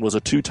 times and was a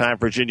 2-time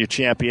Virginia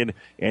champion,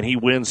 and he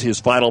wins his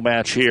final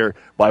match here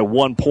by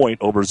 1 point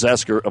over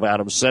Zesker of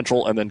Adams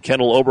Central. And then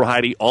Kendall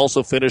Oberheide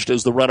also finished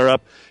as the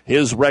runner-up.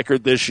 His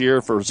record this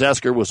year for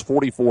Zesker was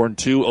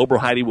 44-2.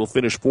 Oberheide will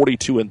finish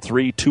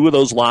 42-3. 2 of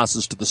those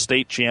losses to the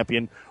state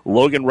champion,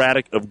 Logan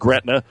Raddick of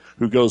Gretna,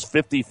 who goes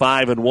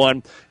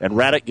 55-1. And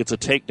Raddick gets a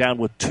takedown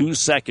with 2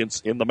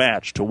 seconds in the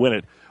match to win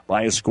it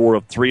by a score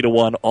of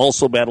 3-1.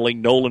 Also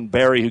battling Nolan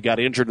Berry, who got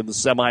injured in the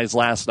semis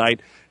last night.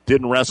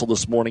 Didn't wrestle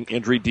this morning.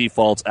 Injury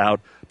defaults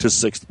out to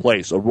 6th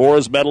place.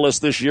 Aurora's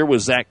medalist this year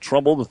was Zach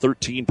Trumbull, the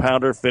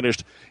 13-pounder,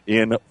 finished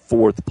in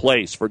 4th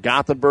place. For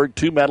Gothenburg,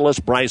 2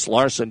 medalists, Bryce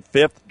Larson,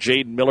 5th.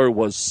 Jaden Miller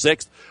was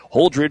 6th.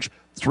 Holdridge,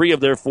 3 of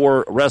their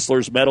 4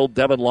 wrestlers medaled.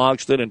 Devin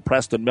Logston and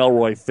Preston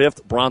Melroy,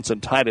 5th. Bronson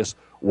Titus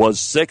was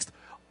 6th.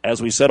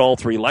 As we said, all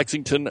 3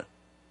 Lexington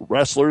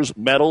wrestlers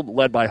medaled,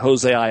 led by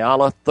Jose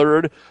Ayala,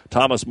 3rd.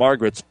 Thomas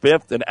Margaret's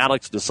 5th, and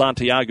Alex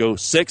DeSantiago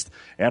 6th.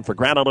 And for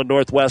Grand Island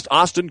Northwest,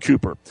 Austin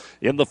Cooper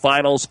in the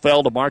finals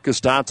fell to Marcus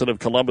Dotson of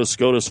Columbus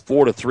SCOTUS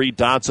 4-3.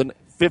 Dotson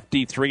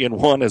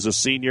 53-1 as a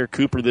senior.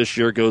 Cooper this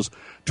year goes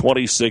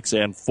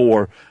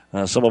 26-4.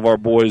 Some of our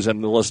boys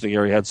in the listening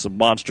area had some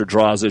monster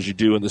draws, as you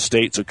do in the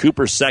state. So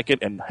Cooper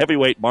 2nd, and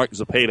heavyweight Mark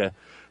Zapata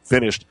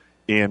finished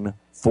in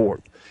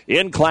 4th.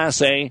 In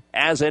Class A,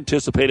 as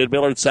anticipated,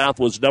 Millard South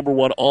was number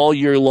 1 all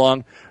year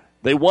long.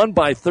 They won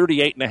by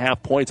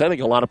 38.5 points. I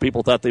think a lot of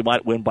people thought they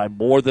might win by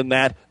more than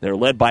that. They're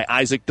led by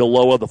Isaac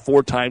DeLoa, the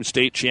 4-time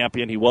state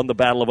champion. He won the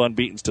Battle of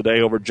Unbeatens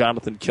today over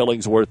Jonathan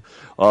Killingsworth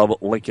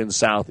of Lincoln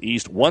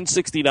Southeast.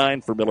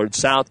 169 for Millard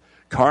South.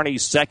 Kearney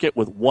 2nd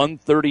with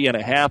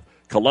 130.5.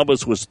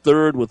 Columbus was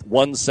 3rd with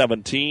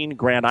 117.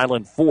 Grand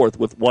Island 4th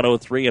with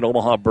 103. And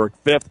Omaha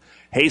Burke 5th.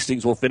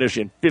 Hastings will finish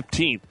in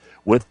 15th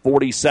with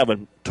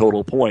 47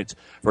 total points.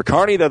 For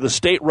Kearney, they're the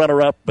state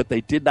runner-up, but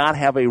they did not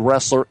have a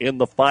wrestler in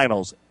the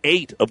finals.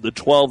 8 of the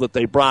 12 that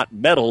they brought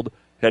medaled.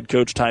 Head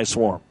coach Ty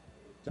Swarm.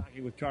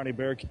 Talking with Kearney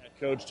Bearcat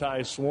coach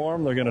Ty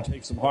Swarm. They're going to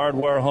take some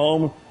hardware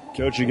home.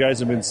 Coach, you guys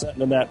have been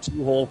sitting in that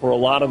 2-hole for a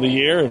lot of the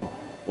year, and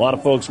a lot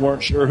of folks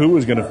weren't sure who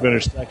was going to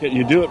finish 2nd.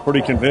 You do it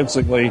pretty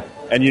convincingly,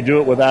 and you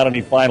do it without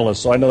any finalists,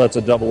 so I know that's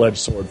a double-edged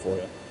sword for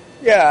you.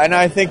 Yeah, and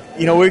I think,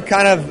 we've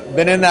kind of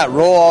been in that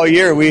role all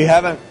year. We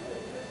haven't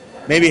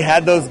maybe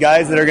had those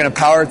guys that are going to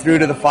power through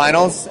to the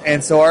finals,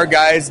 and so our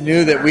guys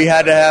knew that we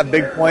had to have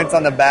big points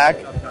on the back.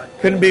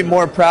 Couldn't be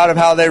more proud of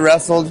how they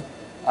wrestled.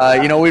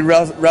 We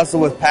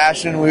wrestled with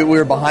passion. We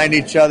were behind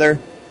each other.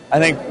 I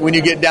think when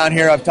you get down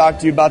here, I've talked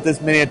to you about this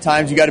many a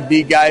times, you got to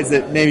beat guys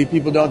that maybe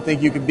people don't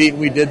think you can beat,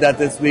 and we did that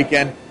this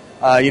weekend.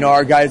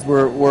 Our guys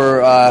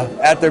were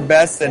at their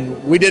best,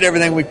 and we did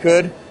everything we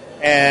could.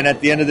 And at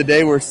the end of the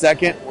day, we're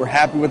 2nd. We're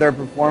happy with our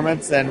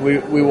performance, and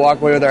we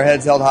walk away with our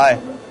heads held high.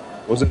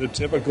 Was it a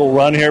typical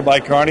run here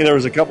by Kearney? There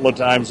was a couple of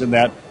times in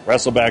that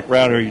wrestleback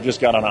round where you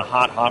just got on a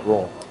hot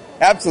roll.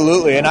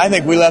 Absolutely, and I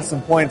think we left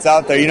some points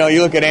out there.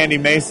 You look at Andy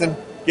Mason,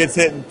 gets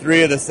hit in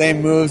 3 of the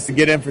same moves to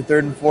get in for 3rd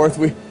and 4th.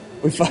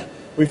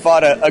 We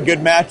fought a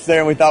good match there,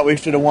 and we thought we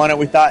should have won it.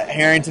 We thought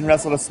Harrington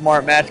wrestled a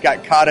smart match,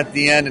 got caught at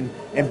the end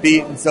and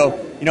beat. And so,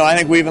 I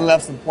think we even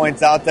left some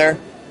points out there.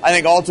 I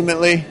think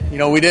ultimately,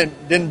 we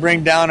didn't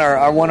bring down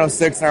our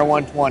 106 and our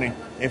 120.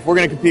 If we're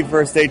going to compete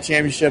for a state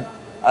championship,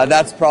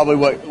 that's probably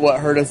what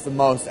hurt us the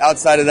most.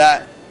 Outside of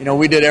that,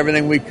 we did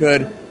everything we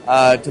could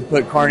to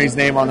put Kearney's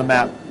name on the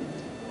map.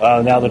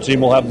 Now the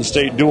team will have the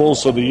state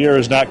duels, so the year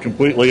is not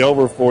completely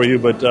over for you.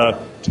 But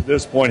to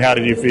this point, how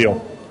did you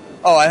feel?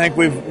 Oh, I think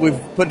we've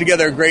put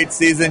together a great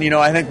season.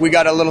 I think we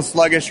got a little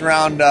sluggish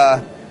around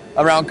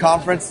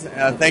conference.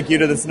 Thank you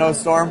to the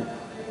snowstorm,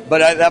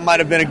 but that might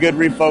have been a good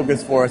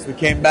refocus for us. We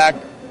came back,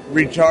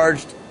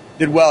 recharged,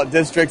 did well at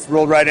districts,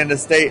 rolled right into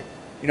state.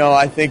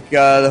 I think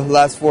the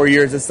last 4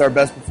 years, this is our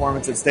best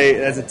performance at state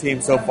as a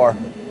team so far.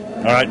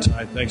 All right,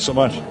 Ty, thanks so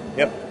much.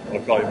 Yep. I'll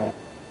call you home.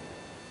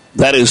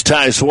 That is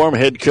Ty Swarm,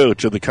 head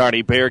coach of the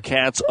Kearney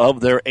Bearcats.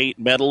 Of their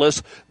 8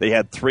 medalists, they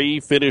had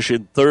 3 finish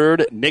in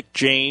third. Nick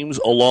James,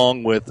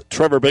 along with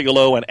Trevor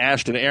Bigelow and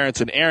Ashton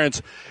Aronson.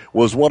 Aronson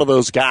was one of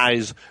those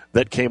guys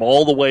that came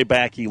all the way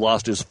back. He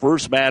lost his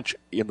first match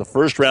in the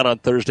first round on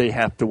Thursday,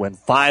 have to win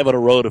 5 in a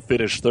row to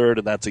finish third,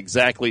 and that's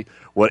exactly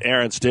what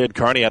Aronson did.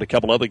 Kearney had a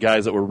couple other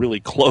guys that were really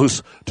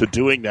close to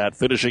doing that.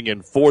 Finishing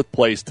in 4th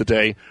place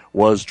today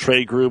was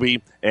Trey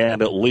Gruby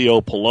and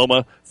Leo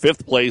Paloma.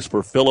 5th place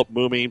for Philip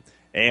Moomey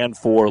and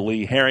for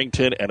Lee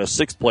Harrington, and a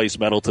 6th-place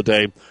medal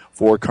today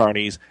for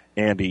Kearney's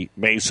Andy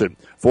Mason.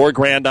 For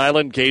Grand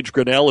Island, Gage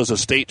Grinnell is a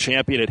state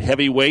champion at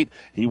heavyweight.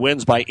 He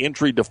wins by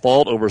entry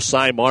default over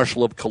Cy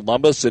Marshall of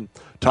Columbus. And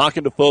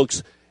talking to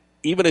folks,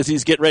 even as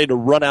he's getting ready to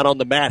run out on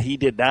the mat, he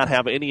did not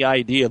have any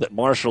idea that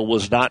Marshall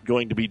was not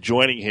going to be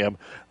joining him.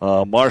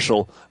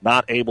 Marshall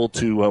not able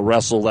to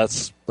wrestle.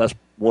 That's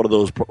one of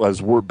those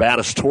as bad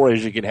a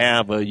stories you can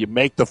have. You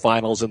make the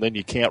finals and then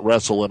you can't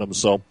wrestle in them.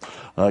 So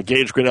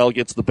Gage Grinnell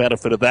gets the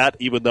benefit of that,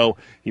 even though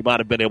he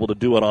might have been able to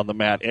do it on the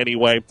mat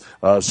anyway.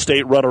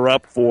 State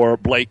runner-up for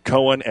Blake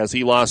Cohen as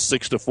he lost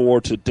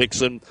 6-4 to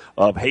Dixon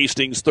of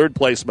Hastings. 3rd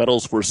place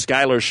medals for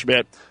Skylar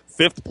Schmidt.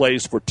 5th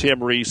place for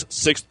Tim Reese.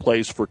 6th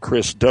place for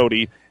Chris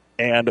Doty.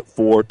 And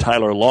for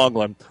Tyler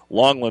Longland.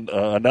 Longland,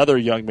 another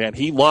young man,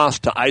 he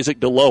lost to Isaac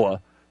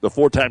DeLoa, the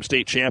 4-time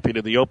state champion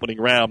in the opening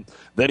round.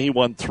 Then he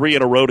won 3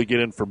 in a row to get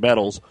in for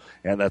medals,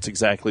 and that's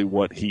exactly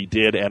what he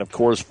did. And, of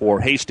course, for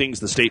Hastings,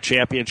 the state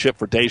championship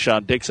for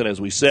Deshaun Dixon, as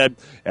we said.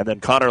 And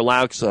then Connor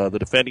Laux, the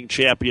defending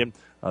champion,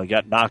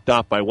 got knocked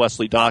off by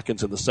Wesley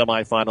Dawkins in the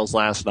semifinals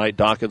last night.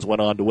 Dawkins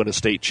went on to win a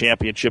state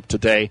championship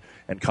today,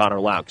 and Connor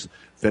Laux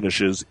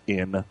finishes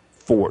in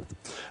 4th.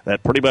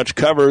 That pretty much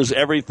covers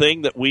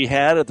everything that we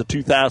had at the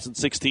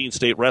 2016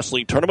 state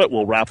wrestling tournament.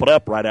 We'll wrap it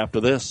up right after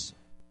this.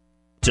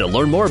 To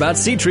learn more about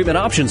seed treatment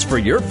options for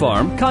your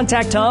farm,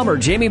 contact Tom or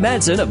Jamie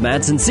Madsen of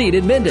Madsen Seed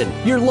in Minden,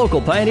 your local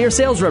Pioneer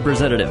sales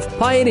representative.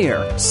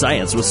 Pioneer,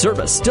 science with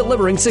service,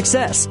 delivering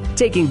success.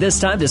 Taking this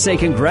time to say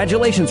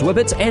congratulations,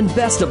 Whippets, and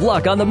best of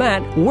luck on the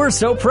mat. We're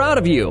so proud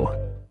of you.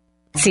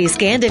 See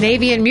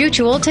Scandinavian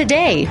Mutual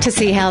today to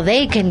see how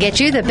they can get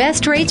you the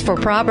best rates for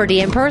property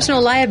and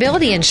personal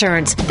liability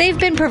insurance. They've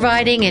been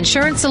providing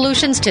insurance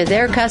solutions to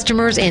their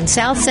customers in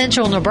South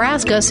Central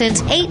Nebraska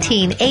since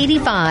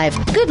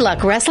 1885. Good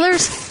luck,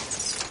 wrestlers.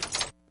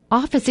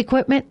 Office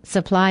equipment,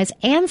 supplies,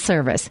 and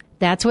service.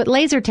 That's what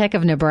LaserTech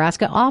of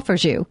Nebraska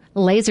offers you.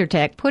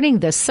 LaserTech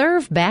putting the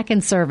serve back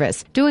in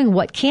service, doing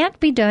what can't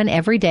be done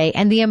every day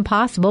and the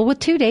impossible with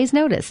 2 days'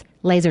 notice.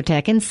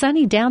 LaserTech in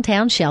sunny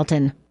downtown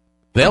Shelton.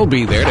 They'll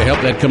be there to help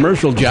that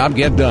commercial job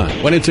get done.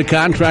 When it's a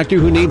contractor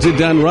who needs it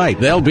done right,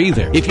 they'll be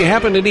there. If you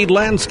happen to need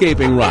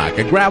landscaping rock,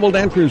 a graveled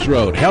entrance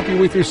road, help you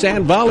with your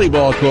sand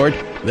volleyball court,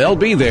 they'll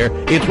be there.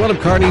 It's one of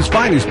Kearney's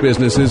finest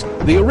businesses,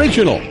 the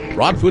original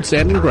Broadfoot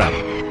Sand and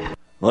Gravel.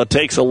 Well, it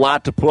takes a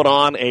lot to put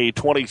on a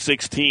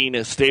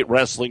 2016 state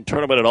wrestling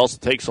tournament. It also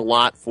takes a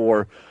lot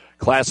for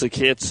Classic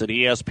Hits and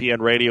ESPN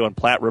Radio and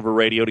Platte River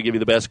Radio to give you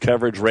the best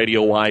coverage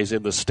radio-wise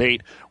in the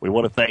state. We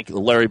want to thank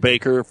Larry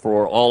Baker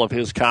for all of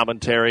his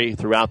commentary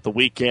throughout the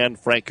weekend.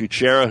 Frank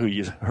Kuchera, who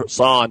you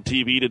saw on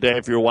TV today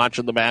if you were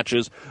watching the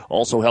matches,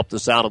 also helped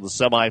us out in the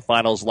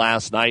semifinals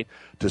last night.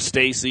 To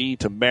Stacy,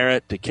 to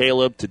Merritt, to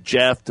Caleb, to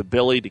Jeff, to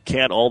Billy, to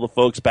Kent, all the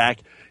folks back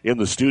in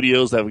the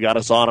studios that have got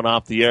us on and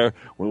off the air.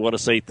 We want to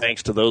say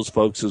thanks to those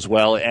folks as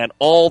well, and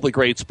all the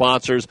great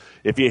sponsors.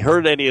 If you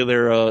heard any of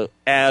their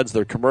ads,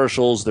 their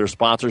commercials, their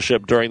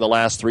sponsorship during the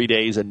last 3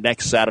 days and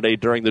next Saturday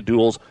during the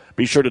duels,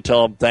 be sure to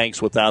tell them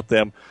thanks. Without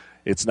them,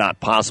 it's not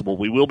possible.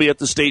 We will be at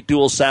the state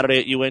duels Saturday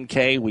at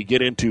UNK. We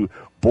get into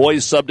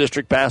boys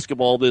sub-district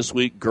basketball this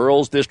week,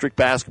 girls district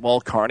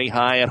basketball, Kearney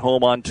High at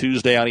home on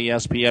Tuesday on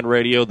ESPN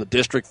Radio, the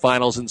district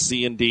finals in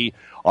C&D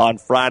on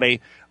Friday,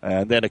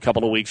 and then a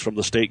couple of weeks from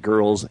the state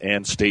girls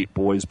and state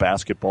boys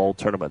basketball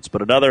tournaments.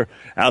 But another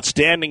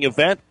outstanding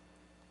event.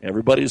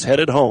 Everybody's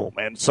headed home,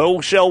 and so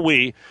shall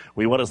we.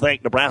 We want to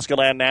thank Nebraska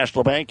Land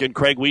National Bank and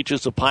Craig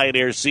Weeches of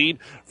Pioneer Seed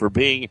for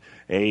being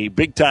a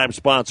big-time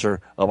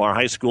sponsor of our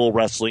high school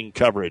wrestling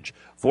coverage.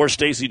 For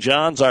Stacy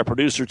Johns, our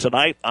producer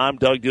tonight, I'm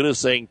Doug Duda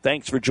saying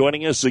thanks for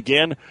joining us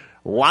again.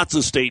 Lots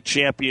of state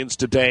champions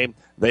today.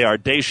 They are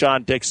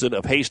Deshaun Dixon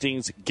of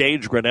Hastings,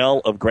 Gage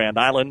Grinnell of Grand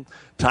Island,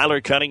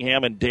 Tyler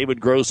Cunningham and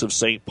David Gross of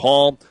St.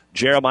 Paul,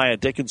 Jeremiah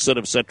Dickinson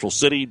of Central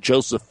City,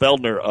 Joseph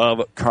Feldner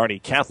of Kearney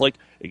Catholic,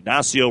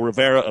 Ignacio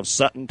Rivera of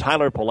Sutton,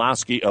 Tyler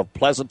Pulaski of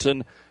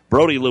Pleasanton,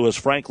 Brody Lewis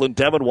Franklin,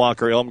 Devin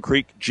Walker, Elm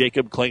Creek,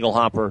 Jacob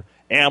Klingelhopper,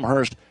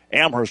 Amherst.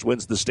 Amherst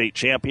wins the state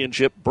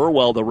championship,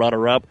 Burwell the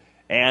runner-up,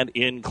 and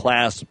in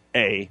Class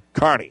A,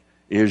 Kearney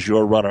is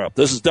your runner-up.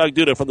 This is Doug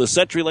Duda from the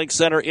CenturyLink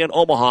Center in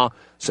Omaha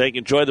saying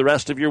enjoy the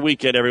rest of your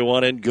weekend,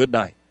 everyone, and good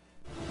night.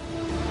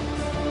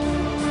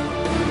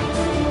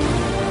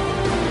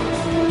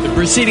 The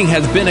proceeding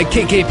has been a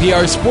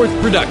KKPR sports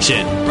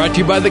production, brought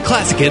to you by the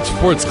Classic Hits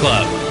Sports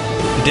Club.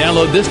 To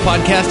download this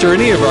podcast or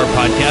any of our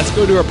podcasts,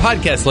 go to our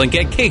podcast link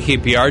at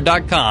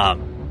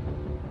kkpr.com.